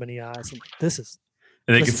have that many eyes. I'm like, this is.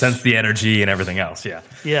 And they can sense the energy and everything else. Yeah.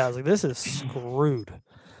 Yeah. I was like, this is screwed.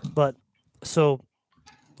 But so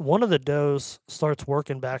one of the does starts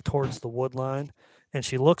working back towards the wood line, and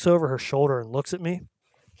she looks over her shoulder and looks at me.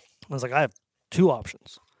 I was like, I have 2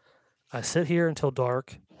 options. I sit here until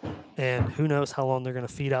dark, and who knows how long they're going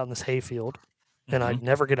to feed out in this hayfield, and I'd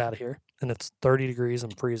never get out of here, and it's 30 degrees,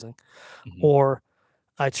 I'm freezing. Or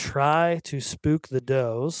I try to spook the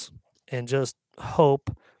does and just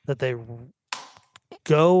hope that they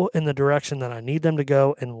go in the direction that I need them to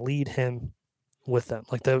go and lead him with them.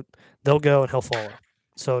 Like they'll go and he'll follow.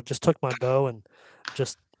 So it just took my bow and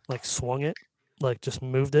just like swung it, like just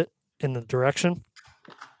moved it in the direction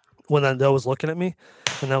when that doe was looking at me,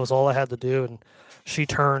 and that was all I had to do. And she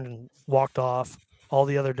turned and walked off. All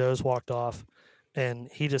the other does walked off, and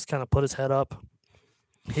he just kind of put his head up.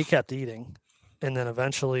 He kept eating, and then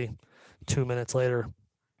eventually 2 minutes later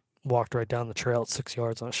walked right down the trail at 6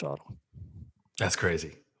 yards, and I shot him. That's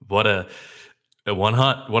crazy. What a one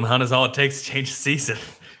hunt is all it takes to change the season.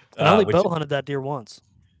 I only bow hunted that deer once.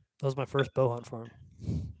 That was my first bow hunt for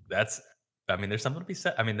him. There's something to be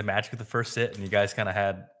said. I mean, the magic of the first sit, and you guys kind of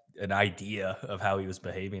had an idea of how he was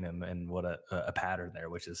behaving and what a pattern there,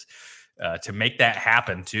 which is to make that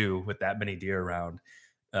happen too with that many deer around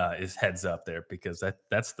is heads up there, because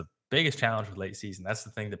that's the biggest challenge with late season. That's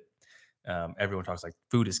the thing that everyone talks like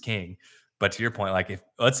food is king. But to your point, like if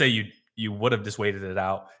let's say you would have just waited it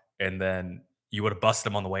out and then you would have busted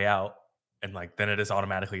them on the way out, and like then it just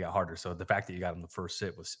automatically got harder. So the fact that you got him the first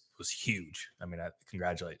sit was huge. I mean, I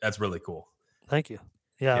congratulate. That's really cool. Thank you.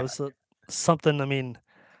 Yeah. It was something. I mean,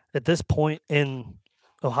 at this point in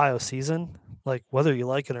Ohio season, like whether you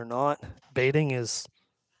like it or not, baiting is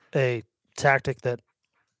a tactic that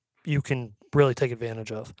you can really take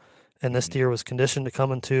advantage of. And this deer was conditioned to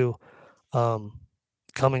coming to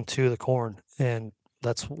the corn, and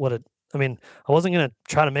that's what it. I mean, I wasn't going to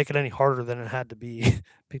try to make it any harder than it had to be.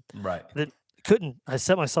 Right. I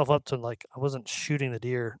set myself up to like I wasn't shooting the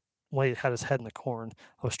deer when he had his head in the corn.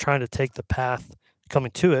 I was trying to take the path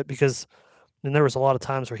coming to it, because then there was a lot of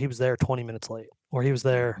times where he was there 20 minutes late, or he was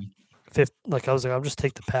there 50. Like I was like, I'll just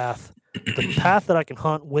take the path that I can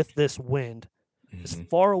hunt with this wind, as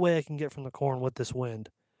far away I can get from the corn with this wind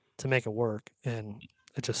to make it work. And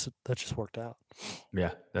that just worked out.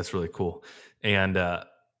 Yeah, that's really cool. And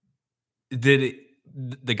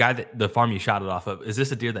the guy the farm you shot it off of, is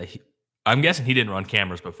this a deer that I'm guessing he didn't run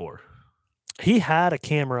cameras before? He had a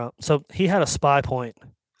camera, so he had a spy point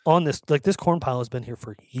on this. Like this corn pile has been here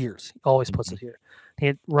for years. He always puts it here.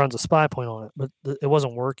 He runs a spy point on it, but it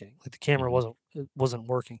wasn't working. Like the camera wasn't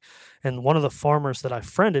working. And one of the farmers that I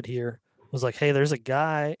friended here was like, "Hey, there's a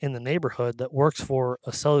guy in the neighborhood that works for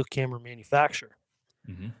a cellular camera manufacturer.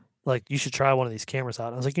 Like you should try one of these cameras out."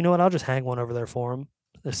 And I was like, you know what? I'll just hang one over there for him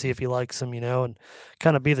to see if he likes them, and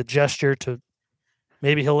kind of be the gesture to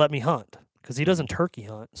maybe he'll let me hunt, because he doesn't turkey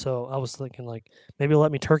hunt. So I was thinking like maybe he'll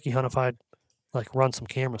let me turkey hunt if I like run some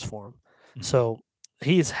cameras for him. So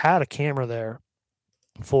he's had a camera there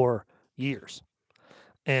for years,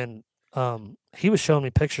 and he was showing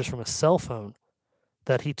me pictures from a cell phone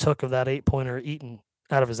that he took of that 8-pointer eaten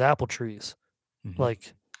out of his apple trees,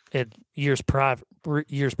 like years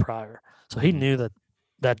prior. So he knew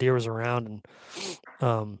that deer was around,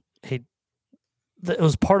 and it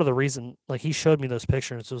was part of the reason. Like he showed me those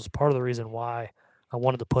pictures. It was part of the reason why I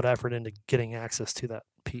wanted to put effort into getting access to that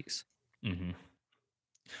piece.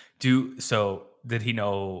 So did he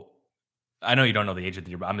know? I know you don't know the age of the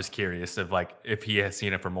deer, but I'm just curious if he has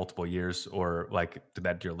seen it for multiple years, or like did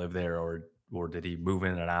that deer live there, or or did he move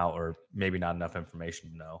in and out, or maybe not enough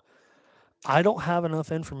information to know? I don't have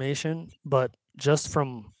enough information, but just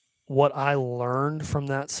from what I learned from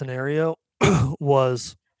that scenario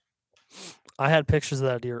was I had pictures of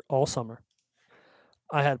that deer all summer.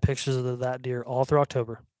 I had pictures of that deer all through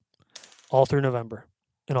October, all through November,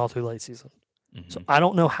 and all through late season. So Mm-hmm. I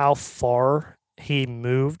don't know how far he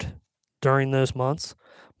moved during those months,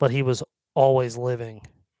 but he was always living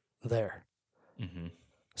there. Mm-hmm.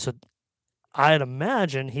 So I'd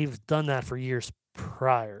imagine he's done that for years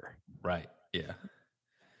prior. Right. Yeah.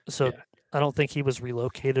 So Yeah. I don't think he was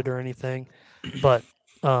relocated or anything, but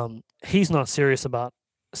he's not serious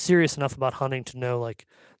enough about hunting to know like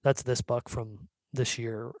that's this buck from this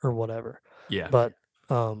year or whatever. Yeah. But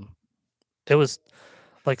it was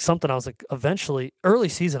like something I was like eventually early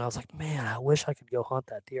season I was like, man, I wish I could go hunt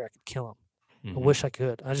that deer. I could kill him. I Mm-hmm. wish I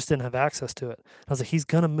could. I just didn't have access to it. I was like, he's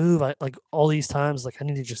gonna move. I like all these times, like I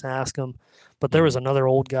need to just ask him. But there was another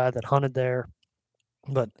old guy that hunted there,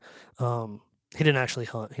 but he didn't actually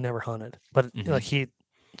hunt. He never hunted. But Mm-hmm. like he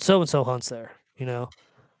so and so hunts there,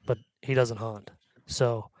 but he doesn't hunt.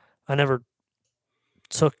 So I never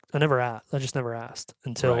asked. I just never asked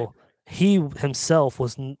until Right. he himself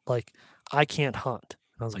was like, I can't hunt.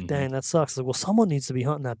 And I was like, Mm-hmm. dang, that sucks. Like, well, someone needs to be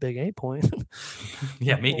hunting that big 8-point.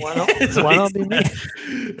 Yeah, Like, me. well, why not? That's what Why he not be me?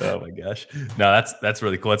 said. Oh my gosh. No, that's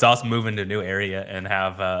really cool. It's awesome moving to a new area and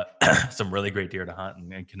have some really great deer to hunt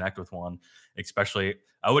and connect with one. Especially,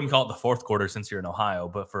 I wouldn't call it the fourth quarter since you're in Ohio,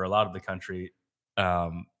 but for a lot of the country,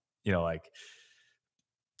 like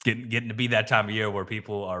getting to be that time of year where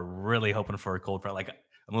people are really hoping for a cold front. Like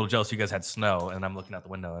I'm a little jealous you guys had snow, and I'm looking out the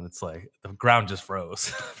window and it's like the ground just froze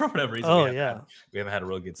for whatever reason. Oh yeah. We haven't had a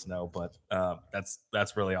real good snow, but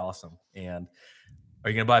that's really awesome. And are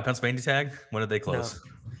you gonna buy a Pennsylvania tag? When did they close?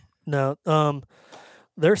 No.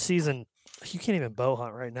 Their season, you can't even bow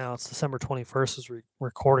hunt right now. It's December 21st as we're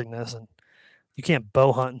recording this, and you can't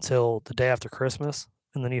bow hunt until the day after Christmas,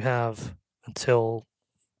 and then you have until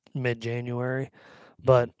mid-January.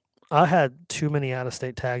 But I had too many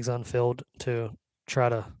out-of-state tags unfilled to try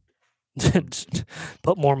to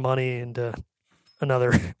put more money into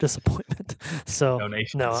another disappointment. So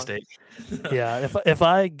Donation no, state. yeah. If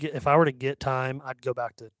I were to get time, I'd go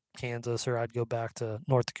back to Kansas or I'd go back to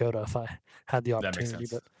North Dakota if I had the That makes opportunity.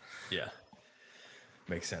 sense. But Yeah,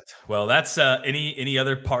 makes sense. Well, that's any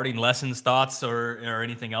other parting lessons, thoughts, or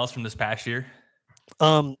anything else from this past year?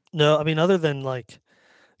 no, I mean other than like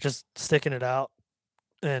just sticking it out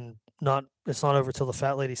and it's not over till the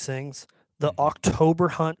fat lady sings. The October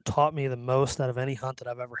hunt taught me the most out of any hunt that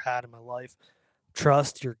I've ever had in my life.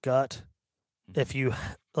 Trust your gut. If you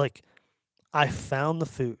like, I found the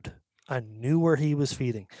food. I knew where he was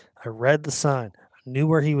feeding. I read the sign. I knew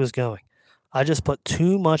where he was going. I just put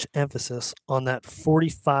too much emphasis on that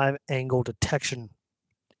 45 angle detection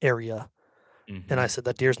area. And I said,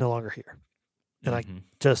 that deer's no longer here. And I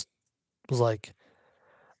just was like,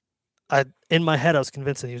 in my head, I was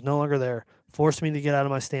convinced that he was no longer there, forced me to get out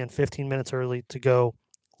of my stand 15 minutes early to go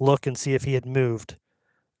look and see if he had moved.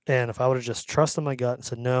 And if I would have just trusted my gut and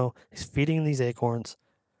said, no, he's feeding these acorns.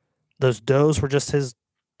 Those does were just his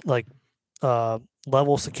level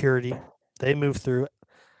of security. They moved through.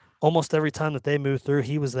 Almost every time that they moved through,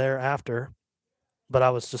 he was there after. But I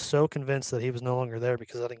was just so convinced that he was no longer there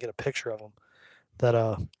because I didn't get a picture of him that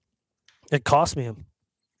it cost me him.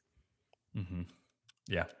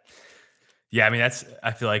 Yeah. Yeah, I mean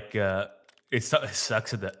I feel like it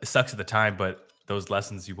sucks at the time, but those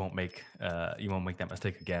lessons you won't make that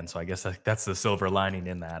mistake again. So I guess that's the silver lining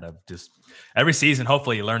in that of just every season.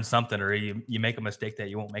 Hopefully you learn something, or you make a mistake that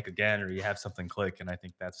you won't make again, or you have something click. And I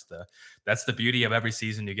think that's the beauty of every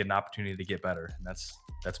season. You get an opportunity to get better, and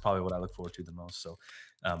that's probably what I look forward to the most. So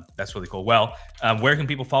that's really cool. Well, where can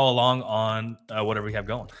people follow along on whatever we have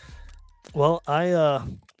going? Well,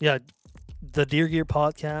 the Deer Gear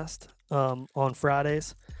podcast on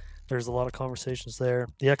Fridays. There's a lot of conversations there.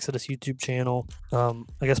 The Exodus YouTube channel. I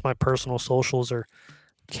guess my personal socials are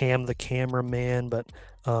Cam the Cameraman, but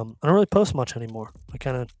I don't really post much anymore. I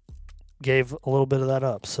kind of gave a little bit of that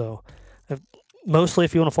up. So mostly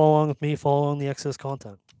if you want to follow along with me, follow along the Exodus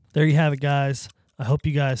content. There you have it, guys. I hope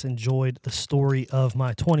you guys enjoyed the story of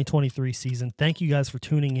my 2023 season. Thank you guys for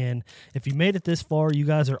tuning in. If you made it this far, you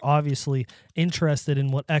guys are obviously interested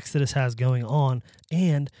in what Exodus has going on,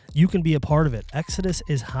 and you can be a part of it. Exodus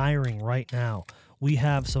is hiring right now. We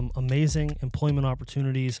have some amazing employment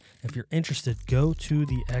opportunities. If you're interested, go to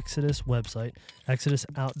the Exodus website,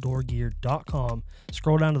 exodusoutdoorgear.com.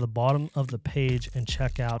 Scroll down to the bottom of the page and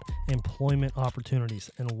check out employment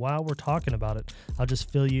opportunities. And while we're talking about it, I'll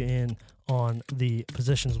just fill you in on the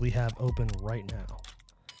positions we have open right now.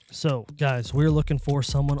 So, guys, we're looking for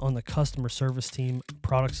someone on the customer service team,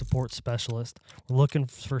 product support specialist. We're looking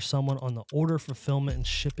for someone on the order fulfillment and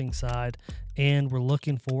shipping side, and we're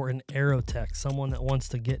looking for an aero tech, someone that wants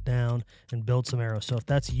to get down and build some arrows. So if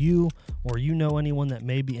that's you or you know anyone that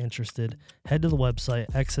may be interested, head to the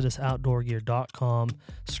website, ExodusOutdoorGear.com,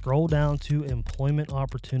 scroll down to employment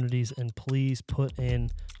opportunities, and please put in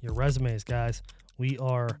your resumes, guys. We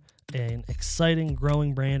are an exciting,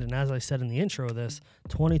 growing brand, and as I said in the intro of this,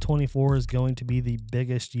 2024 is going to be the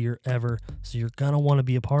biggest year ever, so you're going to want to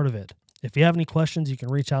be a part of it. If you have any questions, you can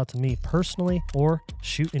reach out to me personally or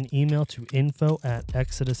shoot an email to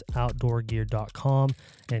info@ExodusOutdoorGear.com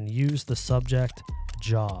and use the subject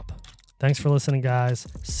job. Thanks for listening, guys.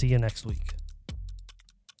 See you next week.